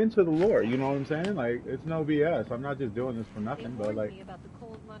actually into the lore, you know what I'm saying? Like, it's no BS. I'm not just doing this for nothing, but like. They warned me about the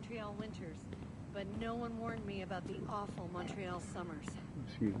cold Montreal winters, but no one warned me about the awful Montreal summers.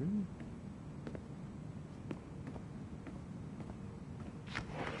 Excuse me.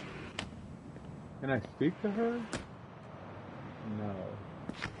 Can I speak to her? No.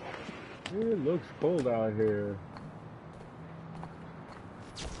 It looks cold out here.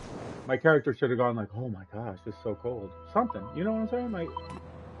 My character should have gone like, oh my gosh, it's so cold. Something, you know what I'm saying? Like,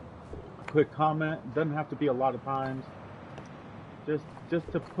 a quick comment, doesn't have to be a lot of times.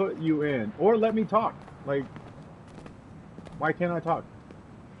 Just to put you in. Or let me talk. Like, why can't I talk?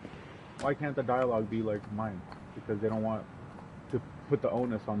 Why can't the dialogue be like mine? Because they don't want to put the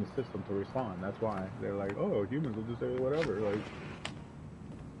onus on the system to respond. That's why. They're like, oh, humans will just say whatever. Like,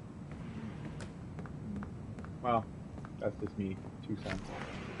 well, that's just me. 2 cents.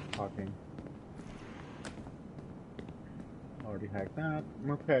 Talking. Already hacked that.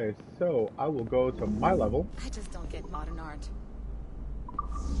 Okay, so I will go to my level. I just don't get modern art.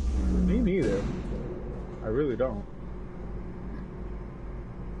 Me neither. I really don't.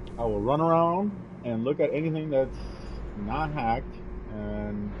 I will run around and look at anything that's not hacked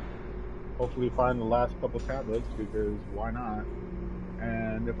and hopefully find the last couple tablets, because why not?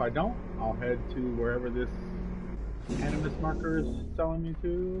 And if I don't, I'll head to wherever this animus marker is telling me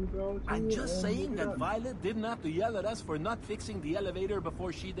to go to. I'm just saying that Violet didn't have to yell at us for not fixing the elevator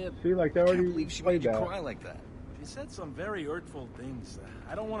before she did. See, like, they already I can't believe she played made you that. cry like that. She said some very hurtful things.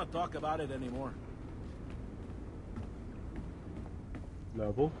 I don't want to talk about it anymore.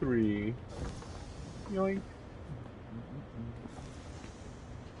 Level 3. Yoink.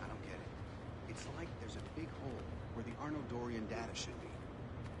 I don't get it. It's like there's a big hole where the Arno-Dorian data should be.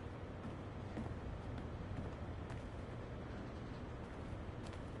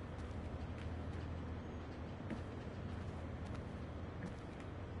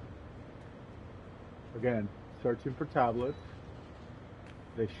 Again, searching for tablets.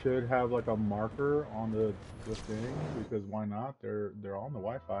 They should have like a marker on the thing, because why not? They're on the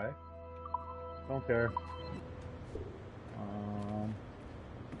Wi-Fi. Don't care.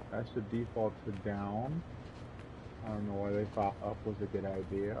 That should default to down. I don't know why they thought up was a good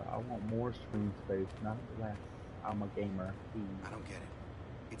idea. I want more screen space, not less. I'm a gamer. I don't get it.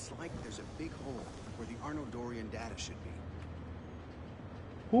 It's like there's a big hole where the Arno-Dorian data should be.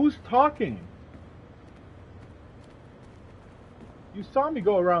 Who's talking? You saw me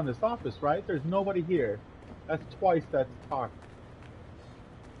go around this office, right? There's nobody here. That's twice that's talked.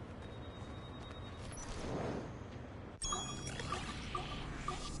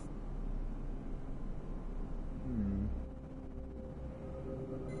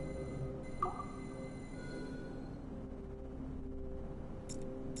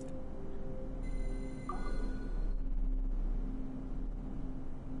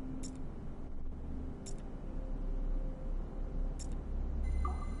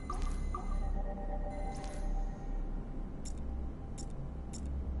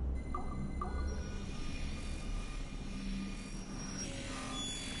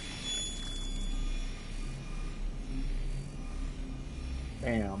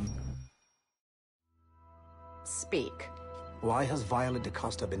 Bam. Speak. Why has Violet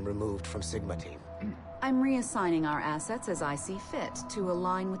DaCosta been removed from Sigma Team? I'm reassigning our assets as I see fit to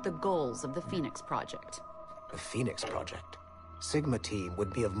align with the goals of the Phoenix Project. The Phoenix Project? Sigma Team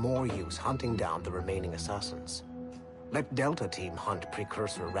would be of more use hunting down the remaining assassins. Let Delta Team hunt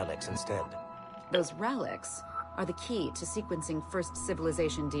precursor relics instead. Those relics are the key to sequencing First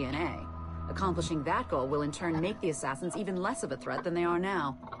Civilization DNA. Accomplishing that goal will in turn make the assassins even less of a threat than they are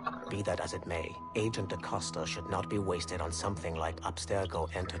now. Be that as it may, Agent DaCosta should not be wasted on something like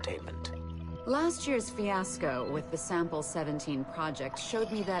Abstergo Entertainment. Last year's fiasco with the Sample 17 project showed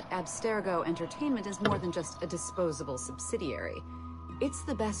me that Abstergo Entertainment is more than just a disposable subsidiary. It's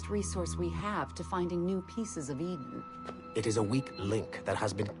the best resource we have to finding new pieces of Eden. It is a weak link that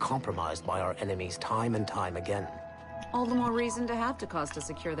has been compromised by our enemies time and time again. All the more reason to have DaCosta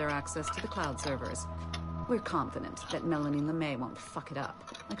secure their access to the cloud servers. We're confident that Melanie LeMay won't fuck it up,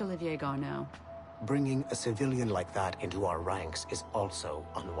 like Olivier Garneau. Bringing a civilian like that into our ranks is also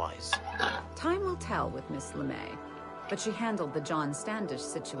unwise. Time will tell with Miss LeMay, but she handled the John Standish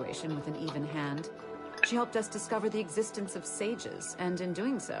situation with an even hand. She helped us discover the existence of sages, and in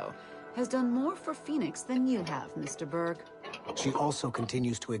doing so, has done more for Phoenix than you have, Mr. Berg. She also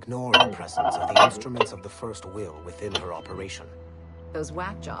continues to ignore the presence of the instruments of the First Will within her operation. Those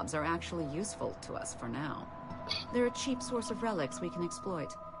whack jobs are actually useful to us for now. They're a cheap source of relics we can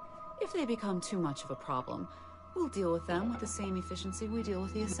exploit. If they become too much of a problem, we'll deal with them with the same efficiency we deal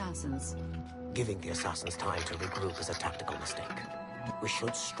with the assassins. Giving the assassins time to regroup is a tactical mistake. We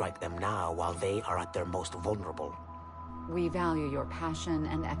should strike them now while they are at their most vulnerable. We value your passion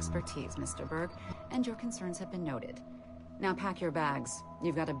and expertise, Mr. Berg, and your concerns have been noted. Now pack your bags.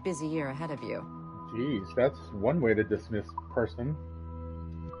 You've got a busy year ahead of you. Jeez, that's one way to dismiss person.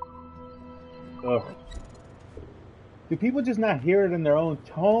 Ugh. Do people just not hear it in their own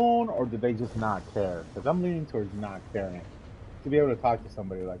tone, or do they just not care? Because I'm leaning towards not caring. To be able to talk to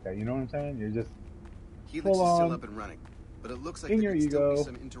somebody like that, you know what I'm saying? You're just Helix is still up and running, but it looks like in there your could still be ego,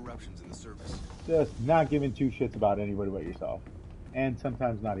 some interruptions in the service. just not giving two shits about anybody but yourself. And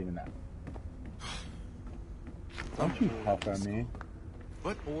sometimes not even that. Don't you puff at me.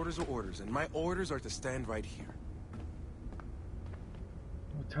 But orders are orders, and my orders are to stand right here.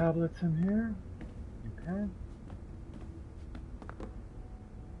 No tablets in here? Okay.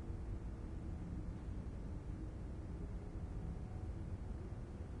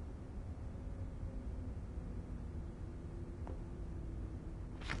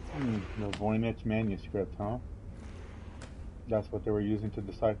 The Voynich manuscript, huh? That's what they were using to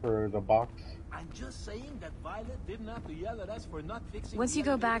decipher the box? I'm just saying that Violet didn't have to yell at us for not fixing. Once you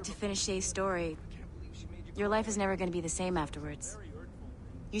go back to finish Shay's story, your life is never going to be the same afterwards.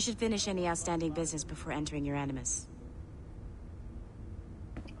 You should finish any outstanding business before entering your animus.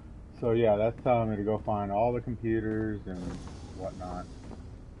 So yeah, that's telling me to go find all the computers and whatnot.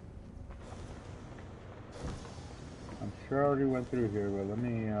 I'm sure I already went through here, but let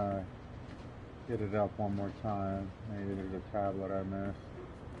me get it up one more time. Maybe there's a tablet I missed.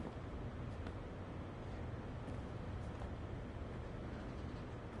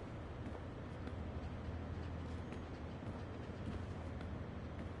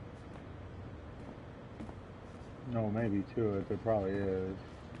 No, maybe to it. There probably is.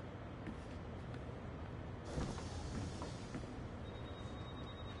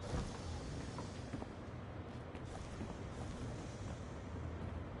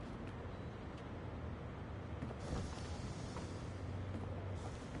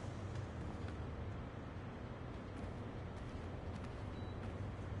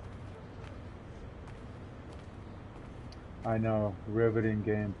 I know, riveting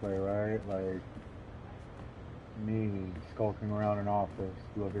gameplay, right? Like, me skulking around an office,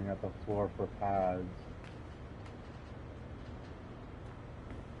 looking at the floor for pads.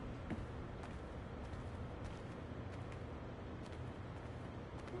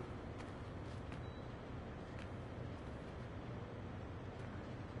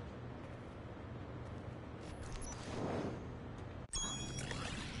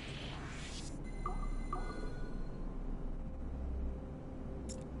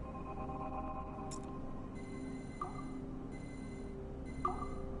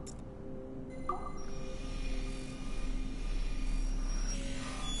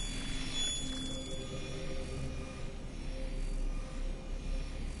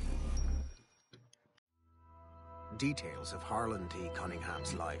 Details of Harlan T.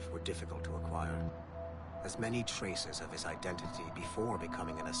 Cunningham's life were difficult to acquire, as many traces of his identity before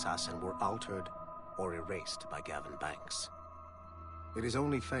becoming an assassin were altered or erased by Gavin Banks. It is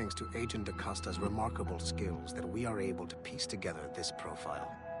only thanks to Agent DaCosta's remarkable skills that we are able to piece together this profile.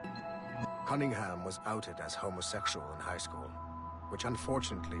 Cunningham was outed as homosexual in high school, which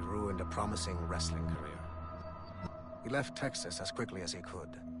unfortunately ruined a promising wrestling career. He left Texas as quickly as he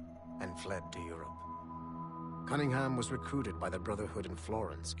could, and fled to Europe. Cunningham was recruited by the Brotherhood in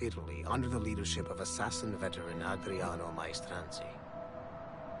Florence, Italy, under the leadership of Assassin veteran Adriano Maestranzi.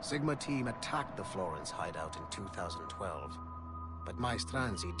 Sigma team attacked the Florence hideout in 2012, but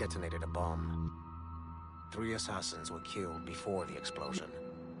Maestranzi detonated a bomb. 3 assassins were killed before the explosion,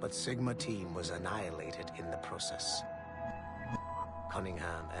 but Sigma team was annihilated in the process.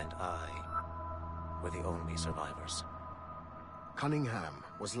 Cunningham and I were the only survivors. Cunningham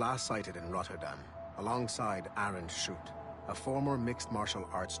was last sighted in Rotterdam, alongside Aaron Schutt, a former mixed martial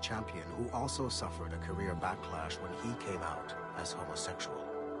arts champion who also suffered a career backlash when he came out as homosexual.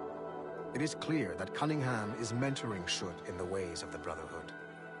 It is clear that Cunningham is mentoring Schutt in the ways of the Brotherhood.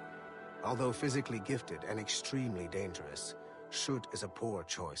 Although physically gifted and extremely dangerous, Schutt is a poor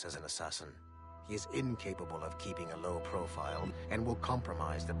choice as an assassin. He is incapable of keeping a low profile and will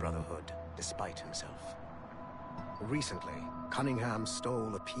compromise the Brotherhood despite himself. Recently, Cunningham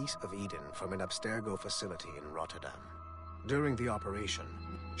stole a piece of Eden from an Abstergo facility in Rotterdam. During the operation,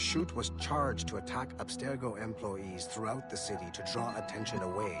 Schutt was charged to attack Abstergo employees throughout the city to draw attention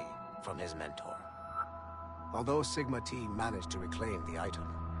away from his mentor. Although Sigma team managed to reclaim the item,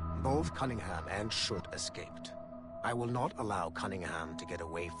 both Cunningham and Schutt escaped. I will not allow Cunningham to get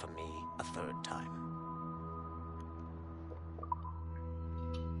away from me a 3rd time.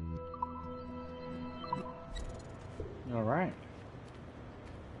 All right.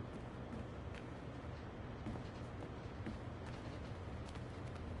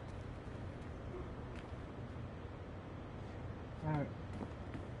 All right.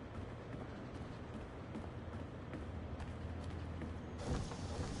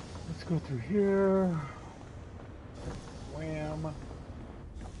 Let's go through here. Wham.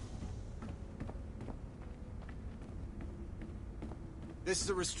 This is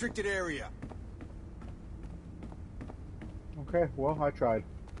a restricted area. Okay, well, I tried.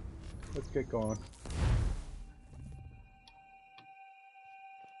 Let's get going.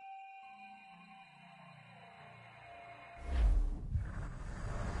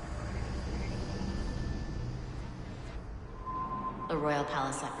 The Royal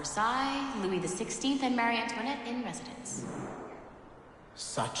Palace at Versailles, Louis XVI and Marie Antoinette in residence.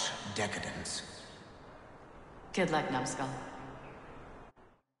 Such decadence. Good luck, numbskull.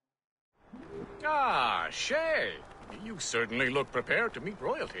 Ah, Shay! You certainly look prepared to meet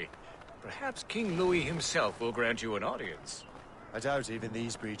royalty. Perhaps King Louis himself will grant you an audience. I doubt even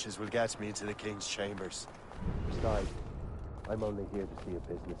these breaches will get me into the king's chambers. Besides, I'm only here to see a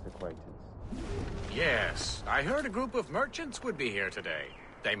business acquaintance. Yes, I heard a group of merchants would be here today.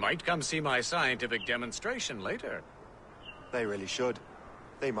 They might come see my scientific demonstration later. They really should.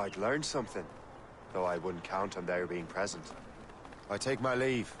 They might learn something. Though I wouldn't count on their being present. I take my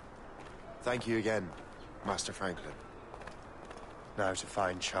leave. Thank you again, Master Franklin. Now to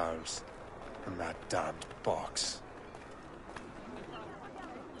find Charles and that damned box.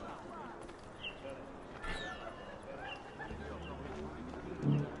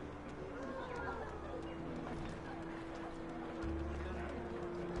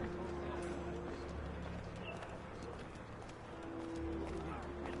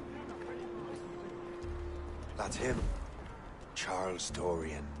 That's him. Charles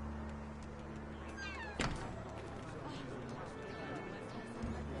Dorian.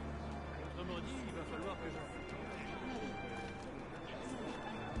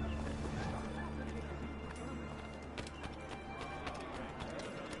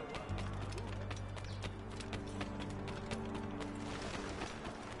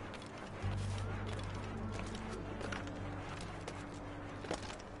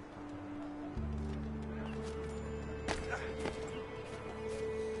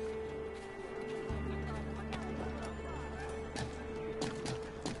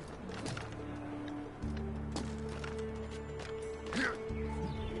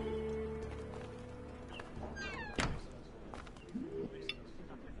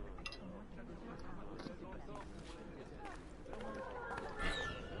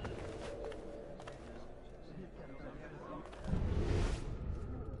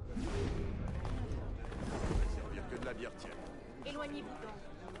 Éloignez-vous donc.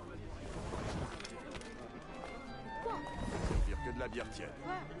 Servir que de la bière tiède.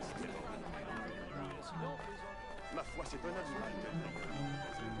 Ma foi, c'est un animal.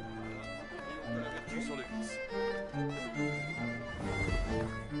 De la vertu sur le vice.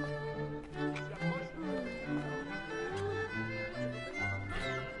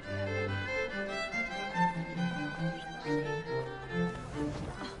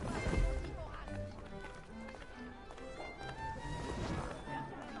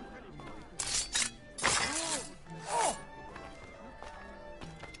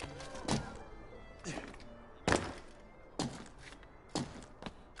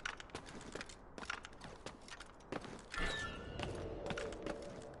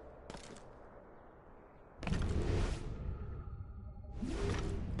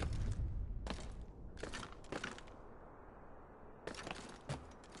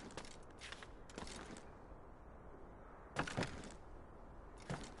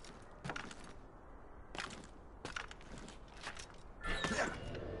 Did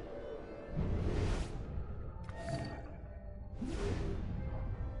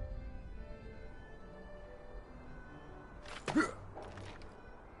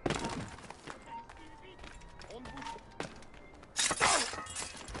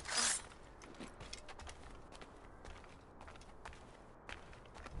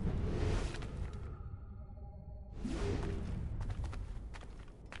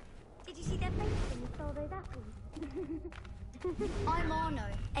you see their faces when you stole those apples? I'm Arno.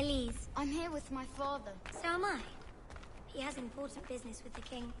 Elise. I'm here with my father. So am I. He has important business with the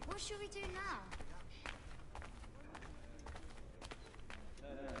king. What should we do now?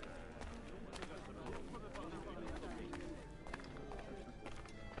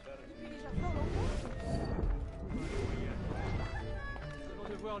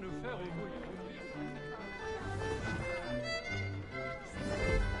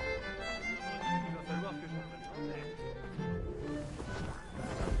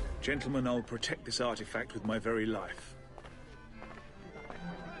 Gentlemen, I'll protect this artifact with my very life.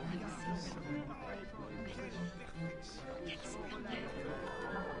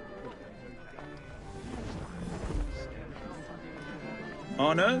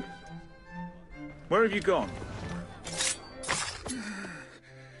 Arno? Where have you gone?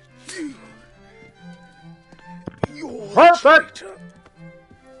 You're a traitor.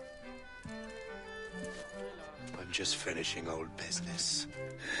 I'm just finishing old business.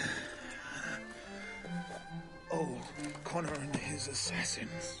 Old Connor and his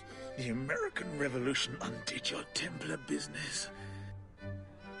assassins. The American Revolution undid your Templar business.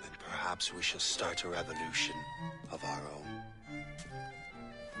 Then perhaps we shall start a revolution of our own.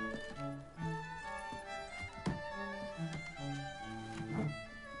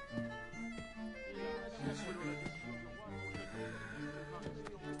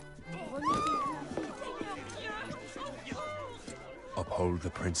 Uphold the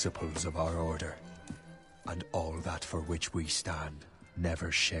principles of our order, and all that for which we stand.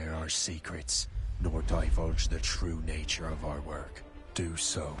 Never share our secrets, nor divulge the true nature of our work. Do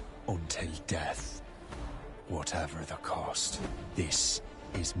so until death, whatever the cost. This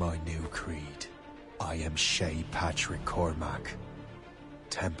is my new creed. I am Shay Patrick Cormac,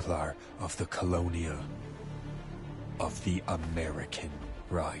 Templar of the Colonial, of the American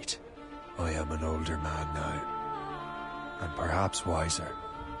right. I am an older man now, and perhaps wiser.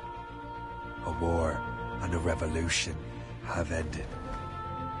 A war and a revolution have ended,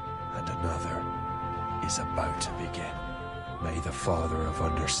 and another is about to begin. May the Father of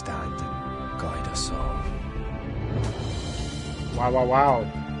Understanding guide us all. Wow, wow, wow.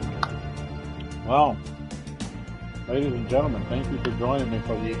 Well, ladies and gentlemen, thank you for joining me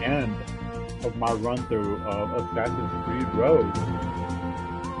for the end of my run-through of Assassin's Creed Rouge.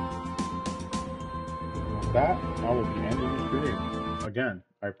 With that, I will be ending the stream. Again,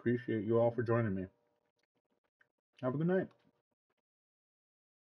 I appreciate you all for joining me. Have a good night.